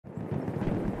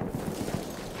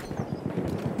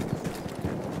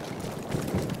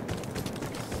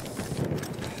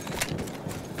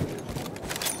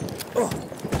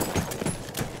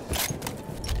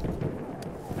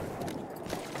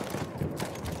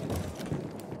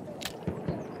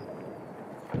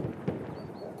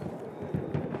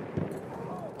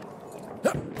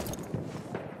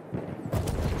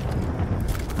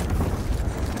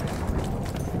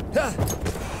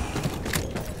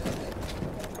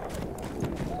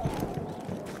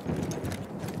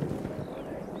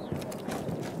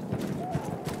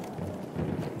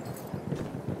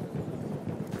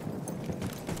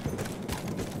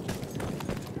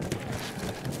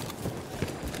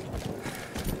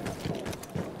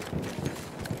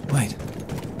Wait.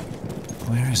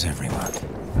 Where is everyone?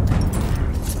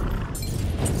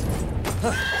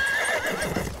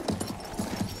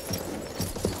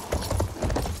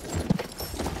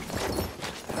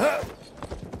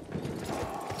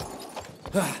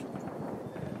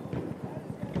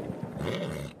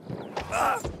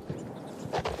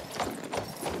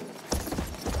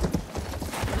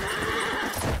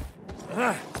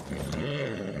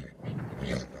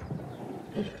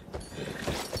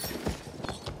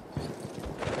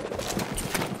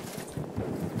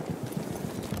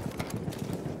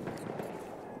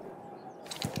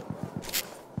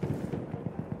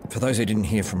 For those who didn't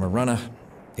hear from a runner,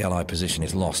 the Allied position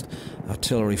is lost.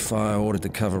 Artillery fire ordered to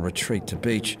cover retreat to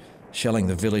beach, shelling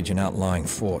the village and outlying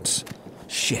forts.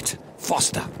 Shit!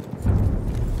 Foster!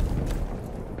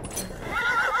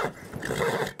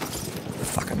 The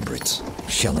fucking Brits,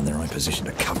 shelling their own position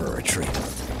to cover a retreat.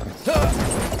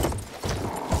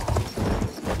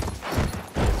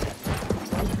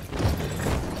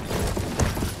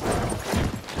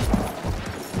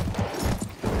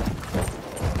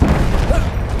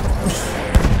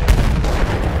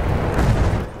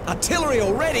 Artillery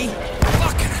already?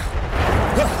 Fucking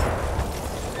hell.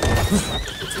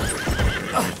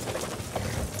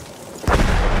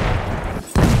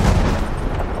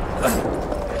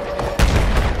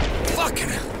 Fucking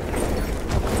hell.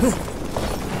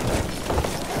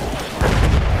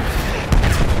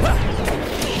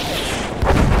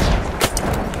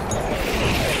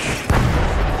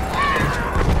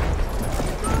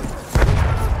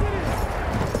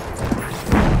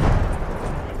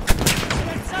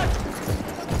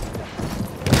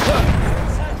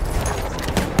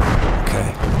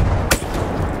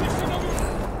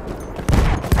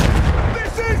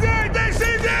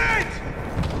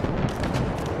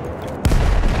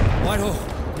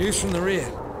 News from the rear.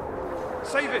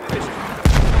 Save it, Bishop.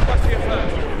 Back here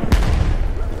first.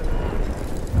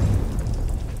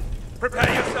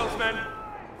 Prepare yourselves, men.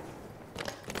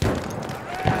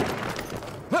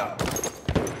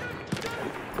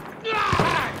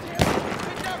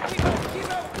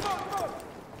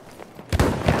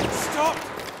 Stop!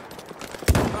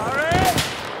 Hurry!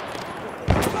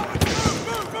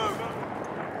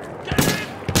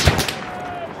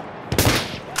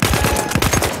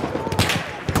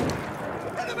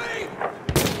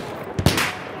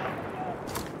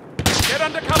 Get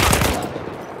under cover!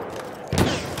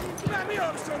 Let me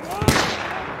up, someone!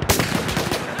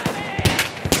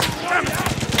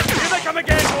 Here they come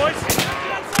again, boys!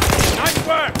 Nice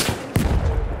work!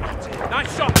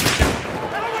 Nice shot!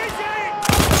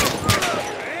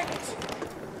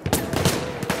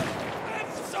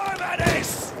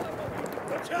 Somebody's!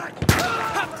 Attack!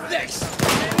 Have this!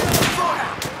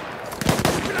 Fire!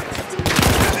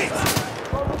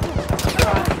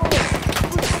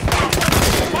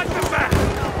 Watch the back!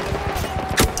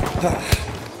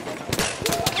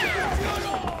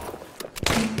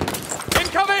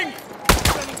 Incoming!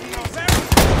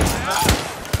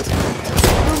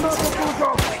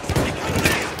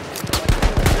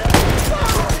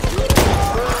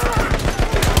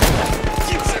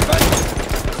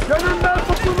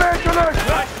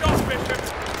 Nice shot, Bishop!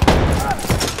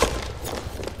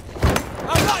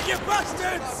 I've got you,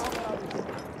 bastards!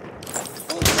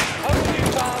 Over you,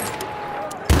 Bob!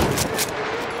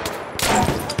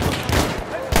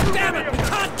 Damn it! We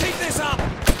can't keep this up!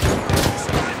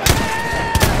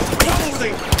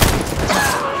 Holding!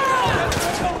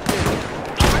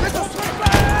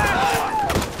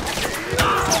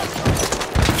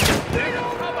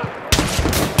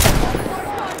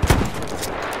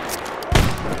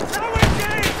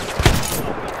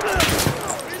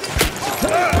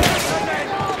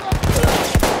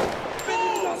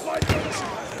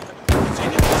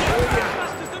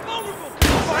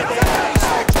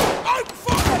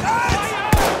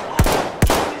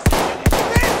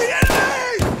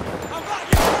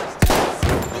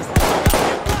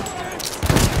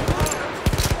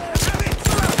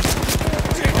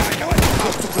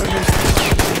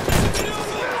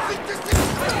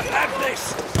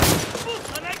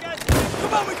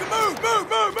 Come on, we can move! Move!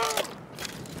 Move! Move!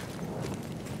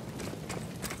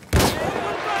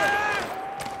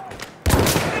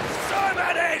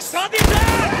 Somebody!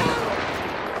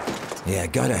 Yeah,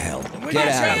 go to hell. Get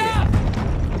out of here.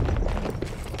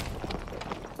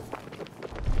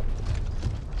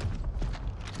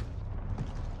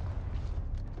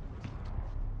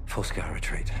 Full-scale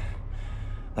retreat.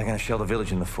 They're gonna shell the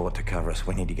village and the fort to cover us.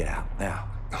 We need to get out, now.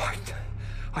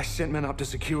 I sent men up to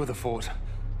secure the fort.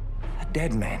 A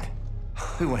dead man?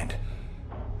 Who went?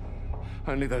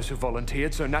 Only those who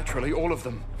volunteered, so naturally all of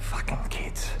them. Fucking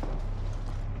kids.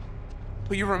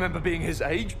 Well, you remember being his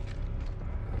age?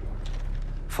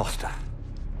 Foster.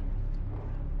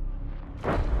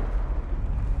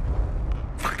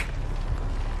 Fuck.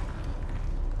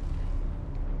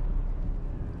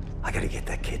 I gotta get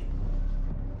that kid.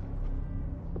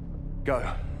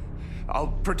 Go. I'll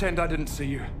pretend I didn't see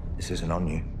you. This isn't on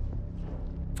you.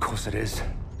 Of course it is.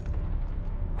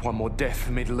 One more death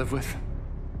for me to live with.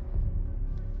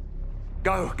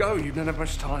 Go, you don't have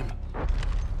much time.